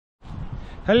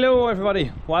Hello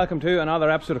everybody, welcome to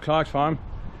another episode of Clark's Farm.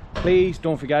 Please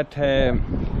don't forget to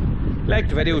like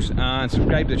the videos and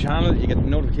subscribe to the channel. You get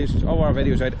notifications of our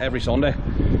videos out every Sunday.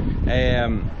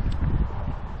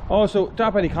 Also,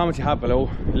 drop any comments you have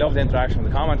below. Love the interaction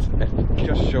with the comments. It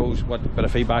just shows what bit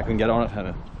of feedback we can get on it,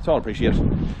 and it's all appreciated.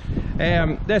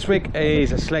 This week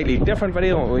is a slightly different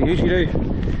video than what we usually do.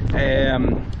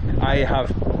 I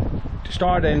have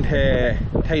started into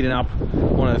tidying up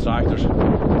one of the tractors.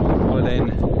 Put it in,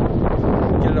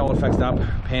 get it all fixed up,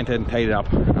 painted and tidied up,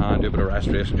 and do a bit of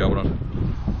restoration job on it.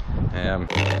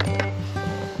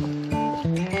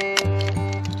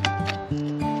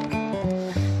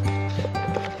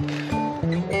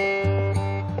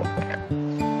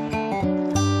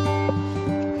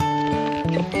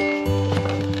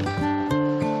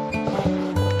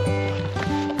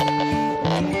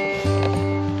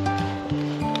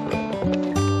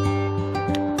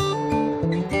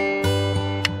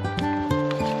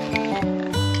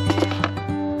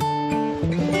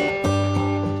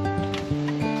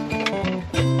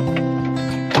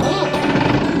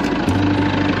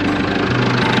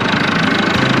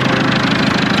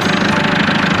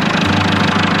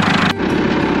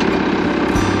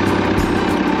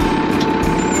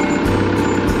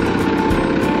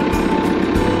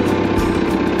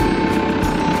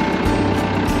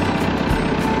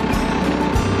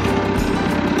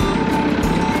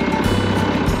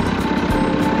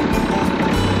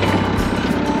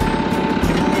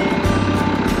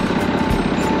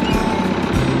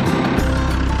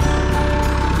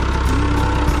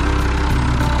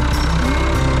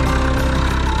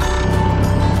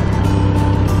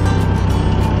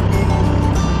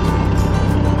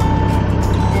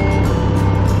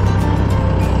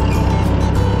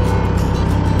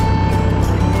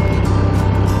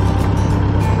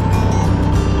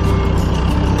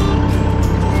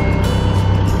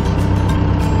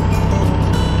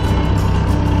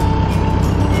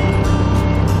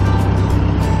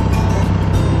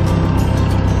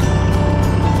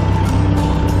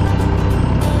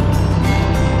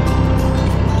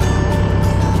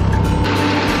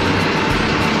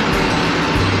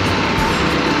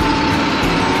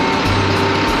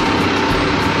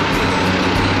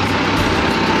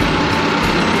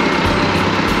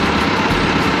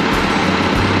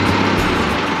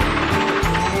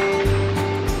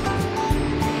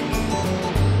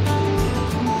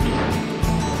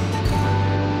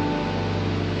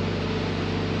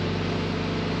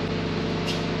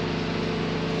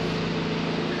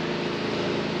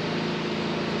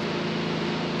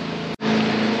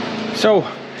 So,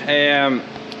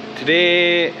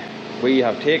 today we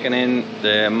have taken in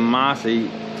the Massey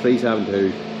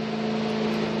 372.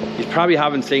 You probably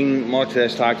haven't seen much of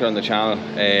this tractor on the channel.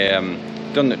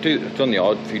 Done the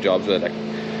odd few jobs with it.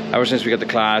 Like, ever since we got the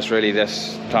class, really,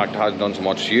 this tractor hasn't done so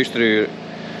much. Used to do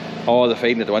all the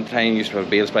feeding at the winter time. Used to put a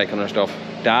bale spike on and stuff.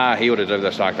 Dad, he would have driven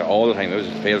this tractor all the time. It was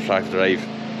his favourite tractor to drive.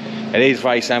 It is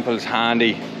very simple. It's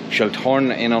handy. She'll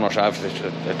turn in on herself.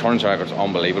 The turn circuit's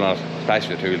unbelievable on it,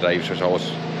 especially the two-wheel drive, so it's always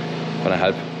going to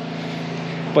help.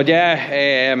 But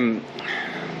yeah,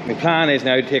 my plan is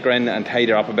now to take her in and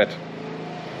tidy her up a bit.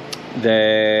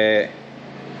 The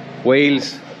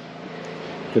wheels,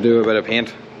 to do a bit of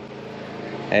paint.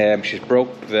 She's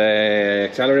broke the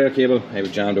accelerator cable. I have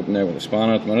it jammed up now with a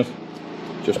spanner at the minute,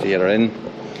 just to get her in.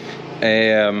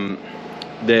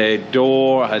 The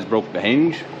door has broke the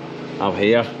hinge up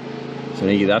here. So I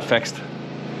need to get that fixed.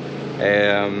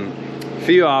 A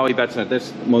few wee bits in it.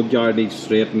 This mud guard needs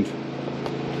straightened.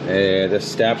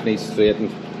 This step needs straightened.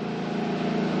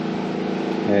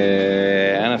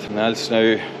 Anything else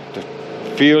now? The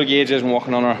fuel gauge isn't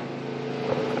working on her.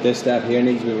 This step here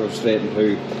needs to be straightened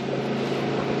too.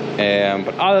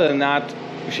 But other than that,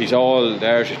 she's all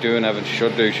there. She's doing everything she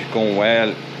should do. She's going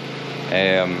well.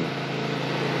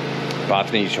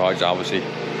 Battery needs charged, obviously.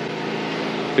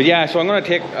 But yeah, so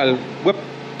I'll whip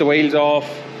the wheels off,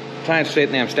 try and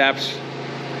straighten them steps,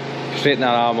 straighten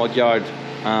that out mudguard,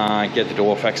 and get the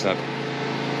door fixed in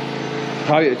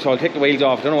it. So I'll take the wheels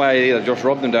off. I don't know why I either just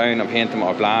rub them down and paint them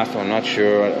or blast them. I'm not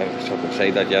sure. I haven't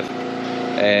decided that yet.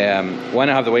 When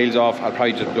I have the wheels off, I'll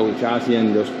probably just blow the chassis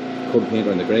in, just coat paint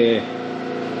on the grey,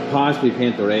 possibly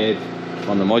paint the red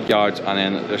on the mudguards, and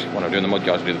then just when I'm doing the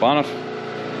mudguards, do the bonnet.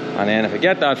 And then if I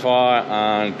get that far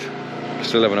and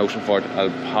still have an ocean for it,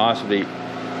 I'll possibly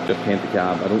just paint the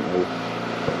cab. I don't know,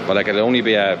 but like, it'll only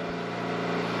be a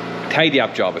tidy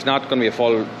up job. It's not going to be a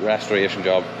full restoration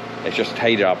job. It's just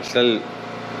tidy up. It's still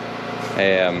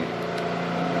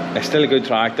a good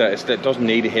tractor. It doesn't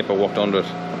need a heap of work under it.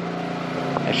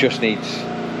 It just needs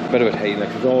a bit of a tidy. Like,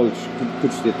 it's all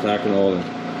good state tractor and all.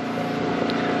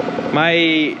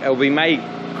 It'll be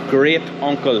my great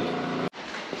uncle.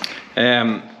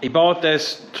 He bought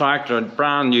this tractor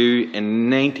brand new in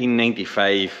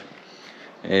 1995.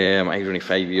 I was only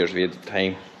 5 years of age at the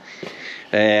time.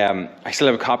 I still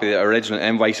have a copy of the original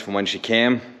invoice from when she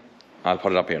came. I'll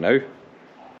put it up here now.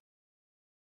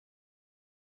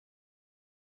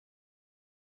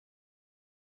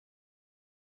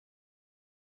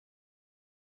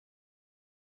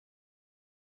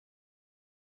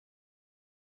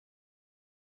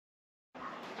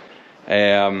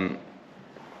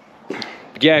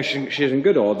 Yeah, she's in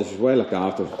good order. She's well looked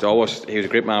after. He was a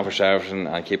great man for servicing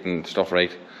and keeping stuff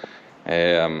right.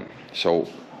 So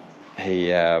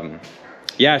we're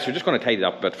just going to tidy it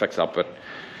up a bit, fix it up a bit.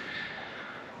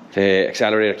 The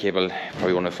accelerator cable,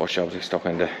 probably one of the first jobs we stuck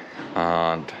into,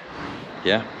 and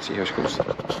yeah, see how she goes.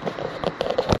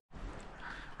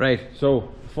 Right,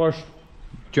 so first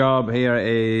job here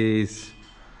is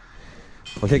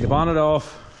we'll take the bonnet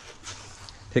off,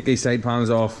 take these side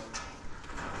panels off.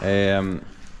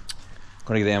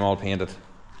 Gonna get them all painted.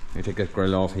 We take that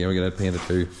grill off here, we get that painted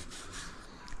too.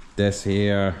 This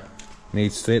here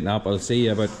needs straightening up. I'll see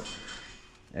about see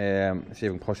if we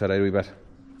can push that out a wee bit.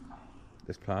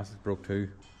 This plastic broke too.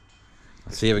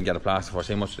 I'll see if we can get a plaster for,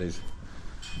 see how much it is.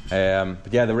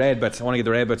 But yeah, the red bits, I want to get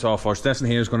the red bits off first. This in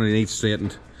here is going to need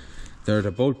straightened. There's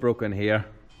a bolt broken here,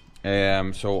 so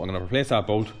I'm going to replace that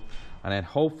bolt, and then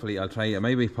hopefully I'll try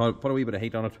maybe put a wee bit of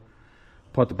heat on it,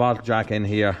 put the bottle jack in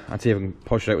here and see if we can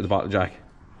push it out with the bottle jack,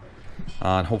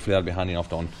 and hopefully that'll be handy enough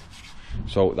done.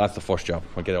 So that's the first job.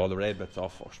 We'll get all the red bits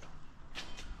off first.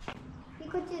 You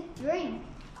could just drink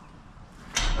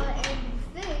or eat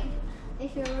food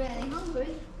if you're really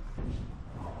hungry.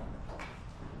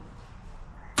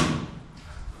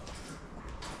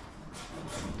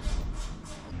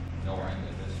 No, we're in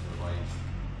this for white.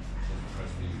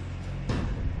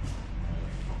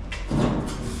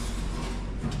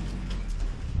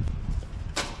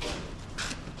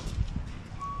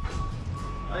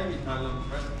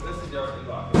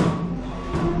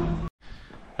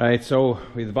 Right, so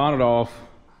we have the bonnet off.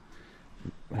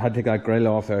 I had to take that grill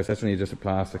off there, so that's only just a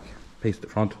plastic piece at the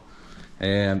front.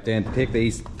 Then to take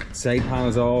these side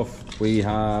panels off, we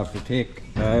have to take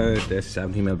out this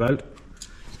 17mm belt.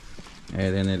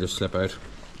 Then they just slip out.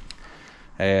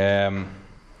 Yeah,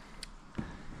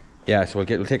 so we'll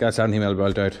take that 17mm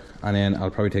belt out, and then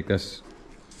I'll probably take this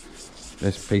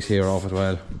piece here off as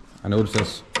well. I noticed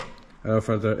this air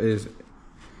filter is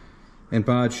in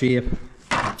bad shape.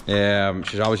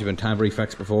 She's obviously been temporary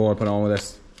fixed before, put on with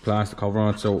this plastic cover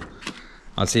on it, so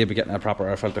I'll see if we're getting a proper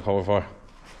air filter cover for her,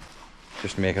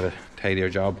 just to make it a tidier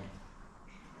job.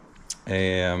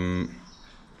 Yeah,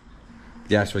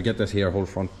 so we'll get this here, whole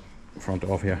front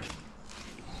off here.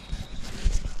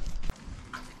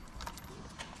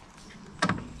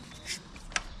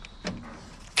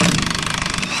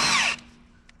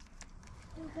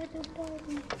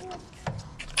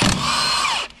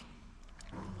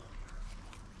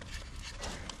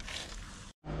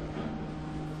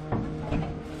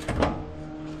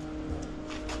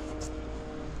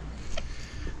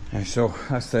 So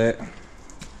that's the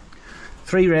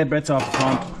 3 red bits off the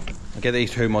front. I'll get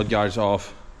these 2 mud guards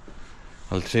off.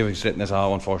 I'll see if we can straighten this other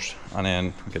one first, and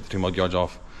then we'll get the 2 mud guards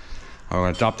off. And we're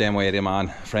going to drop them away to a man.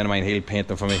 A friend of mine, he'll paint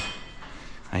them for me,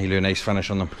 and he'll do a nice finish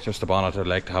on them. Just the bonnet, I'd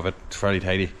like to have it fairly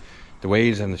tidy. The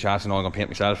wheels and the chassis and all I'm going to paint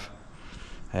myself.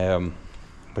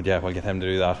 But yeah, we'll get him to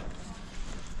do that.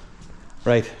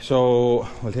 Right, so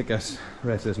we'll take this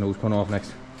rest of this nose pin off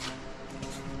next.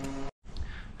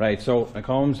 Right, so when it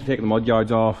comes to taking the mud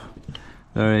guards off,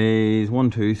 there is 1,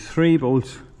 2, 3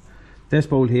 bolts. This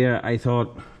bolt here I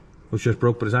thought was just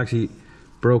broke, but it's actually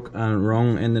broke and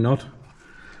wrong in the nut.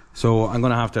 So I'm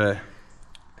gonna have to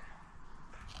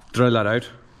drill that out.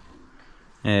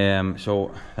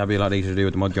 So that'll be a lot easier to do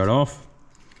with the mud guard off.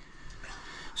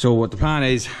 So what the plan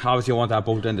is, obviously I want that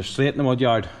bolt in to straighten the mud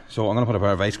guard. So I'm gonna put a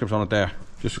pair of vice grips on it there.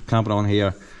 Just clamp it on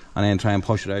here and then try and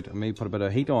push it out. And maybe put a bit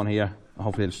of heat on here.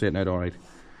 Hopefully it'll straighten out alright.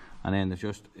 And then there's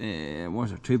just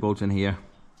 2 bolts in here,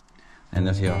 and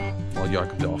this here mud guard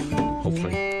comes off.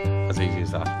 Hopefully, as easy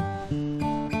as that.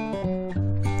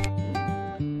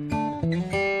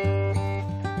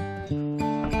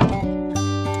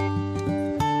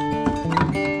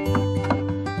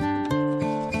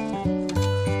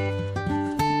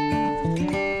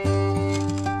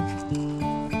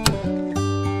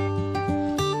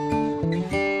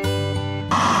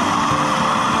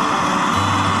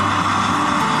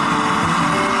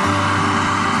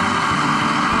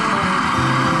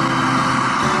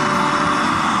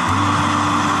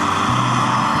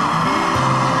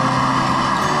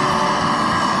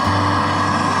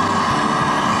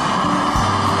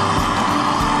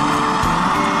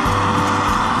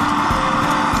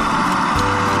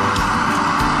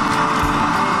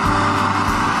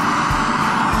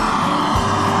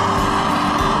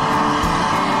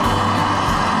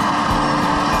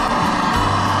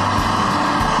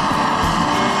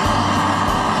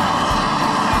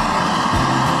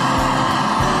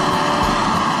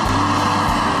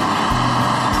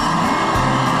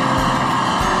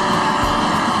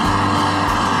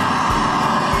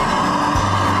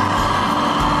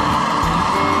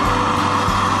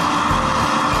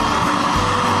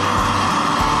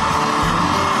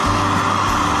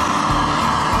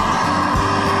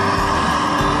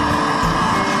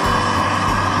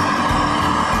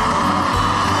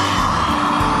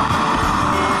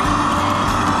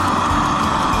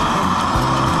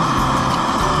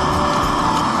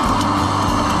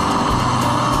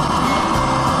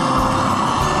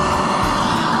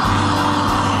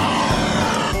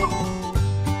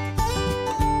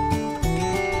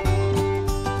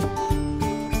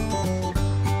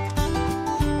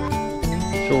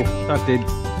 so that did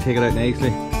take it out nicely,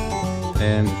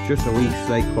 and just a wee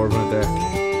slight curve in it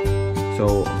there.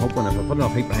 So I'm hoping if I put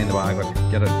enough heat behind the bag, I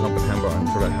could get a lump of timber and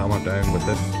sort of hammer it down with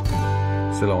this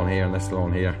saloon here and this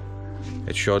saloon here.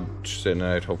 It should straighten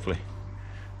it out hopefully.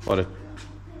 But it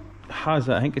has,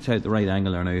 I think it's at the right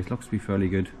angle there now. It looks to be fairly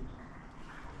good.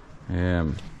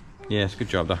 Yeah, it's a good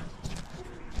job there.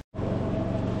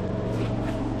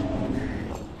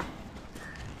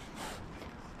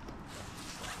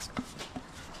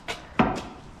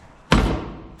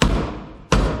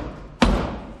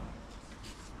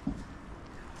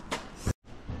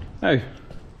 Now,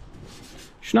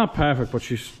 she's not perfect, but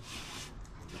she's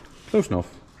close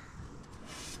enough.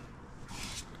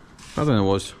 Better than it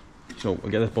was. So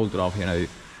we'll get this bolted off here now, and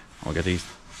we'll get these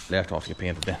left off to get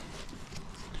painted then.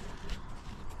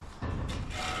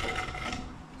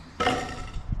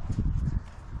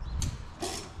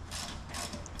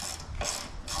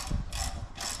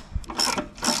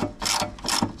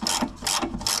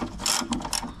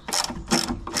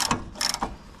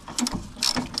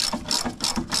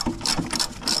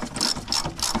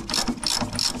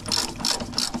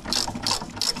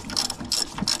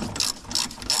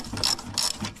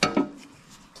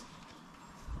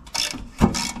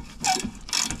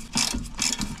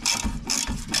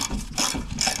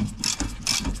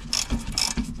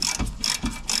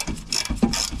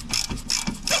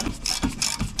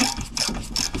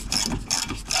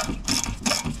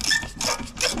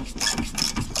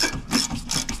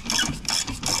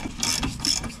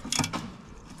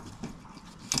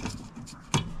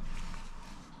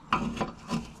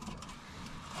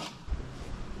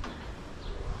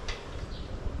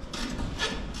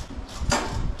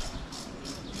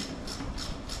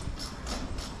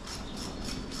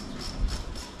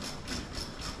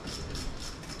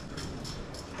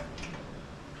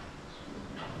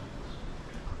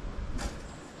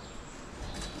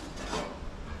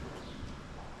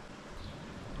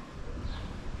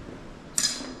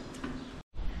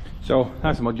 So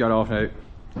that's the mud guard off now.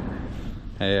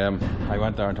 I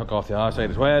went there and took off the other side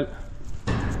as well.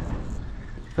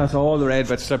 That's all the red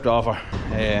bits slipped off her.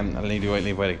 I'll need to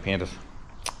leave where I paint it.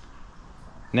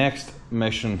 Next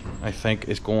mission I think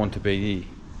is going to be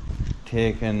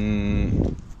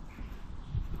fixing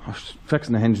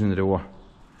the hinge in the door.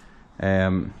 I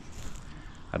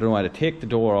don't know whether to take the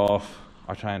door off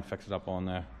or try and fix it up on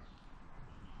there.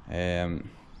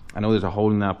 I know there's a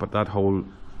hole in that, but that hole,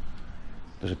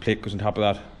 there's a plate goes on top of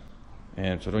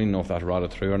that, so I don't even know if that's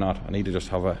rotted through or not. I need to just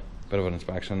have a bit of an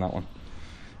inspection on that one.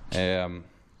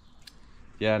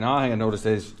 Yeah, another thing I noticed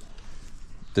is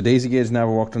the daisy gauge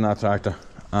never worked on that tractor,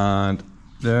 and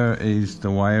there is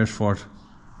the wires for it,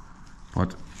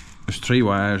 but there's 3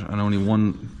 wires and only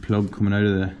 1 plug coming out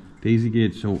of the daisy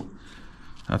gauge, so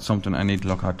that's something I need to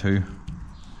look at too.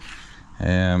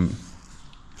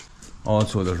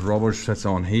 Also there's rubber sits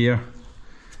on here.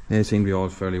 They seem to be all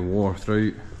fairly wore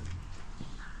through.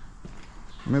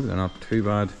 Maybe they're not too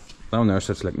bad. Down there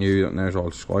sits like new, and there's all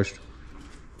squashed.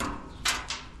 Yeah,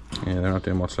 they're not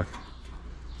doing much like.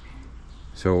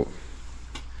 So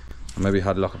I maybe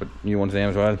had a look at new ones there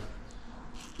as well.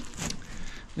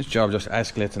 This job just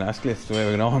escalates and escalates the way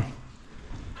we're going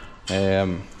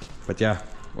on. But yeah,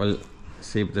 we'll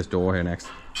see with this door here next.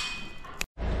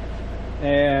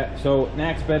 So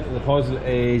next bit of the puzzle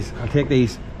is I'll take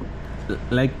these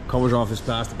leg covers off this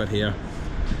plastic bit here.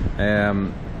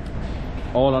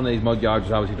 All on these mud guards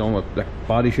is obviously done with like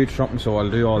body shoots or something, so I'll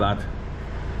do all that.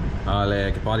 I'll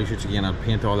get body shoots again, I'll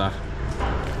paint all that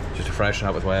just to freshen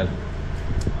up as well,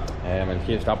 and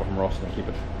keep stop it from rusting and keep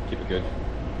it good.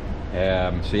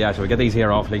 So yeah, so we'll get these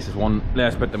here off. At least there's one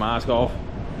last bit the mask off.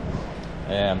 So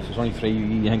there's only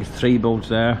 3, I think it's 3 bolts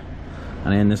there,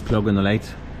 and then this plug in the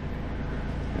lights.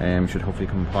 Should hopefully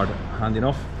come apart handy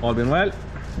enough, all being well.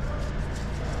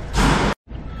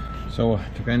 So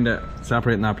to kind of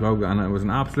separating that plug, and it was an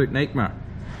absolute nightmare.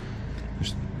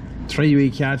 There's 3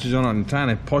 wee catches on it, and trying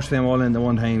to push them all into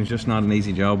one time is just not an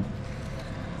easy job.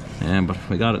 But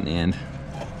we got it in the end.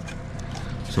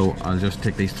 So I'll just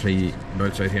take these 3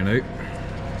 bolts out here now.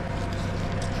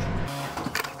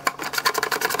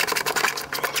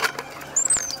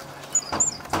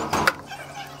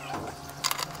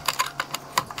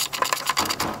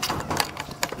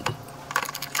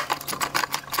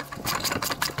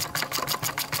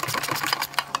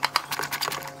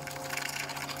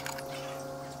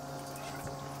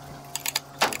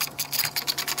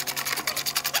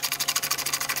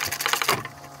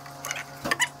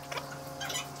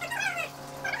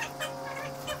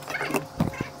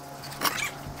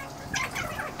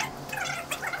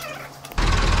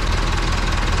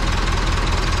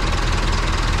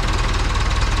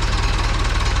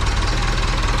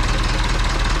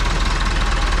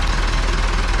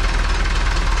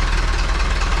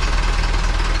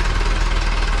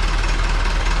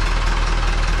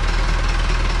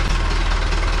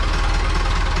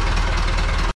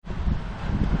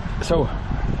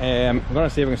 We're going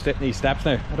to see if we can straighten these steps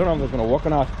now. I don't know if it's going to work or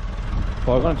not,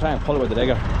 but we're going to try and pull it with the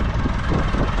digger.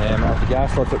 If the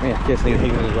gas starts with me, in case I need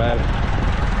heating as well.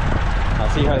 I'll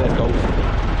see how this goes.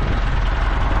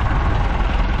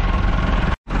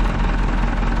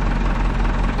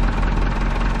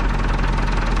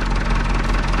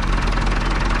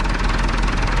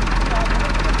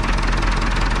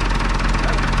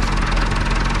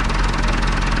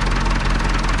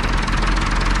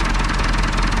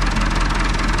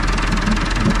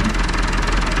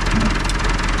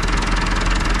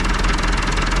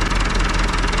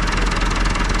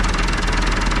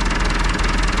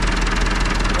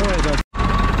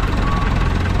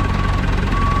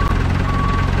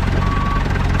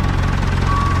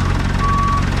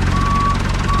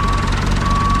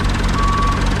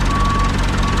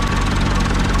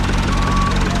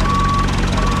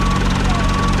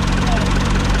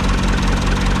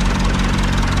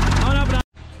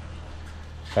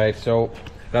 Right, so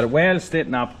got it well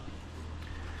straightened up.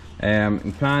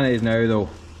 The plan is now though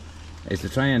is to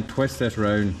try and twist this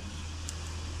round,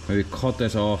 maybe cut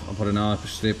this off and put another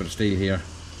strip of steel here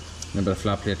and a bit of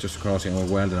flat plate just across it and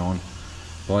we'll weld it on.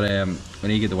 But we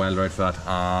need to get the welder out for that,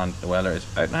 and the welder is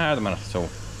out now at the minute, so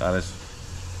that is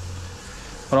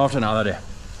put off to another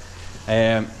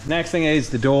day. Next thing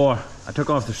is the door. I took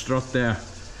off the strut there,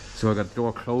 so I got the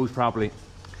door closed properly.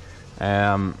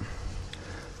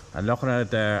 And looking at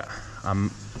it there, I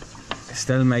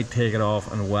still might take it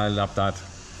off and weld up that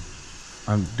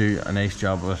and do a nice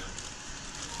job of it.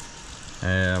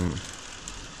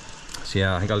 So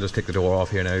yeah, I think I'll just take the door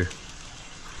off here now,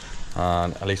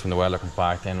 and at least when the welder comes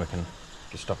back then we can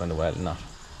get stuck in the weld and that.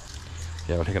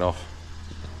 Yeah, we'll take it off.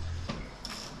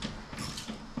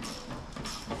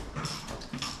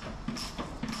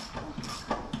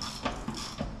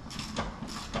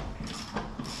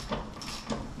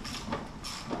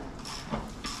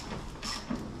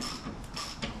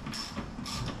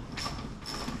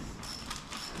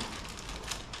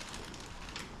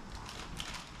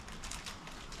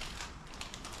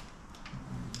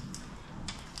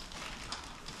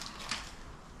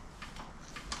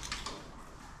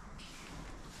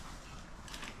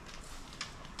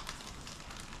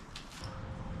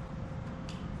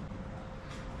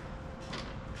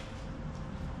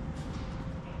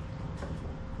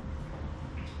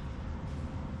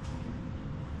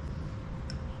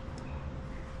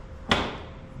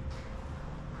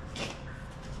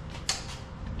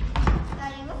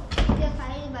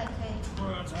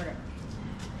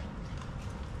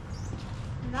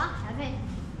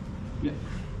 Yeah.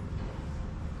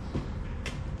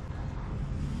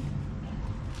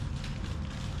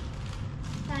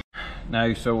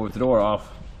 Now, so with the door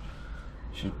off,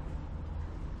 she's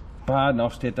bad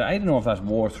enough state that I don't know if that's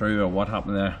wore through or what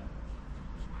happened there.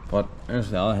 But there's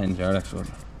the other hinge there, that's what.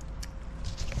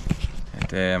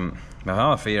 My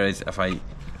whole fear is if I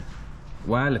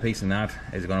weld a piece in that,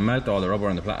 is it going to melt all the rubber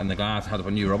and the glass. Had to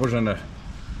put new rubbers in there,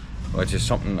 which is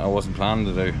something I wasn't planning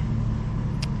to do.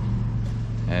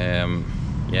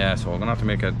 Yeah, so we're gonna have to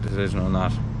make a decision on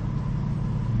that.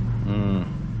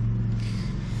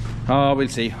 Oh, we'll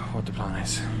see what the plan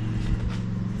is.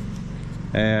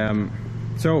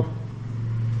 So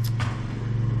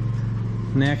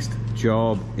next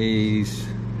job is,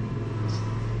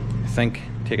 I think,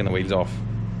 taking the wheels off.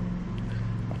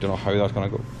 I don't know how that's gonna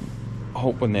go.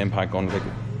 Hoping the impact gun will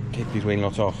take these wheel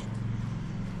nuts off.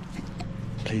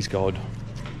 Please God.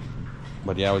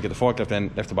 But yeah, we'll get the forklift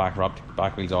in, lift the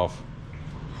back wheels off.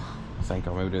 I think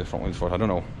I'll maybe do the front wheels first. I don't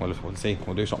know. We'll see.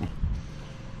 We'll do something.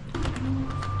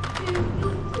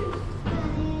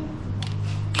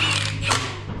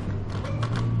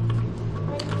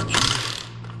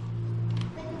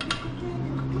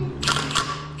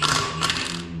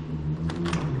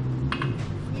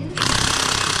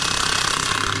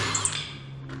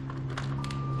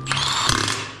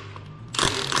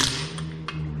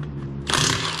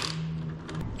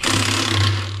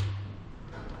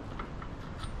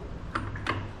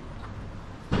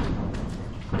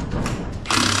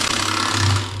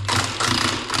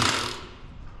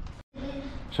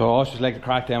 So I always just like to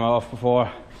crack them off before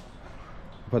I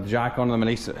put the jack on them, at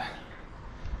least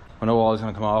I know all is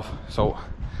going to come off. So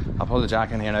I'll pull the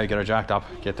jack in here now, get her jacked up,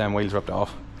 get them wheels ripped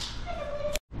off.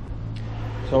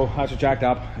 So that's it jacked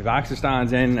up. I've axle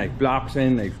stands in, I've blocks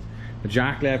in, I've the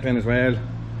jack left in as well.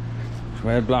 It's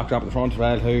well blocked up at the front as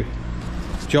well too.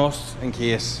 Just in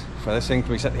case for this thing to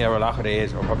be sitting here for a lot of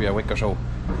days or probably a week or so.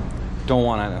 Don't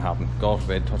want anything to happen. God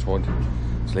forbid, touch wood.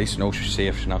 At least you know she's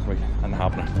safe, she's not going to be anything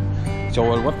happening. So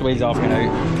we'll whip the wheels off here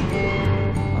now.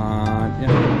 And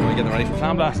yeah, we'll get them ready for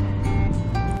sandblast.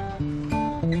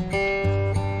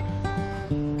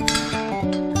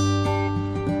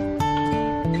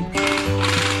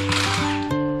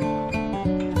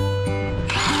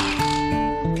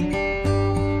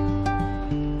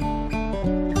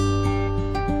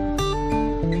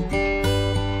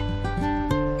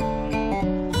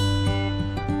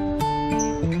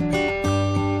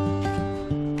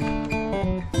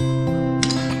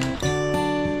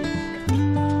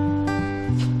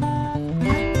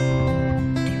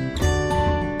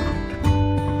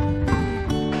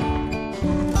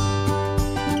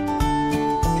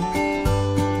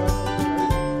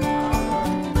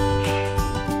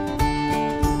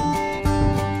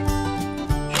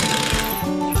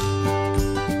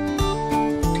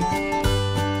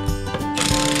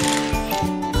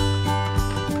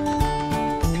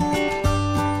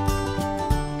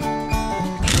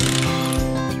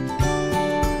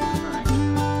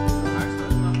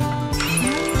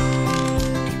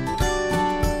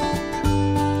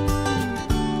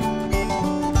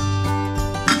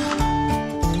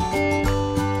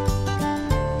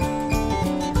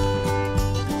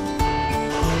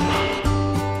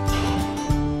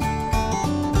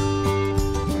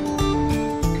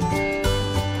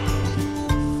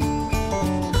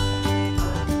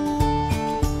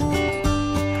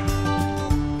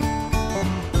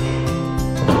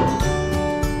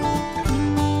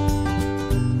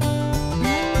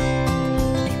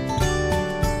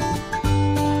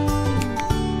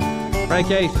 Right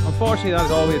guys, unfortunately that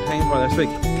is all we have time for this week.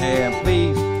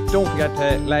 Please don't forget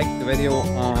to like the video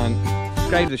and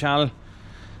subscribe to the channel.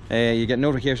 You get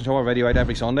notifications of our video out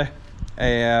every Sunday.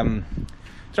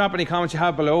 Drop any comments you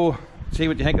have below. See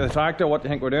what you think of the tractor, what you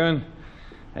think we're doing.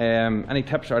 Any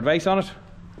tips or advice on it.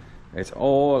 It's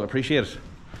all appreciated.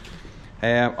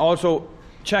 Also,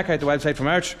 check out the website for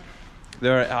merch.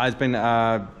 There has been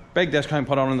a big discount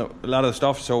put on a lot of the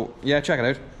stuff, so yeah, check it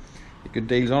out. Good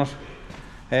deals on it.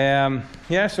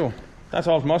 Yeah, so that's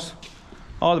all from us.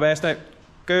 All the best now.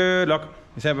 Good luck.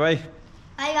 You say bye bye.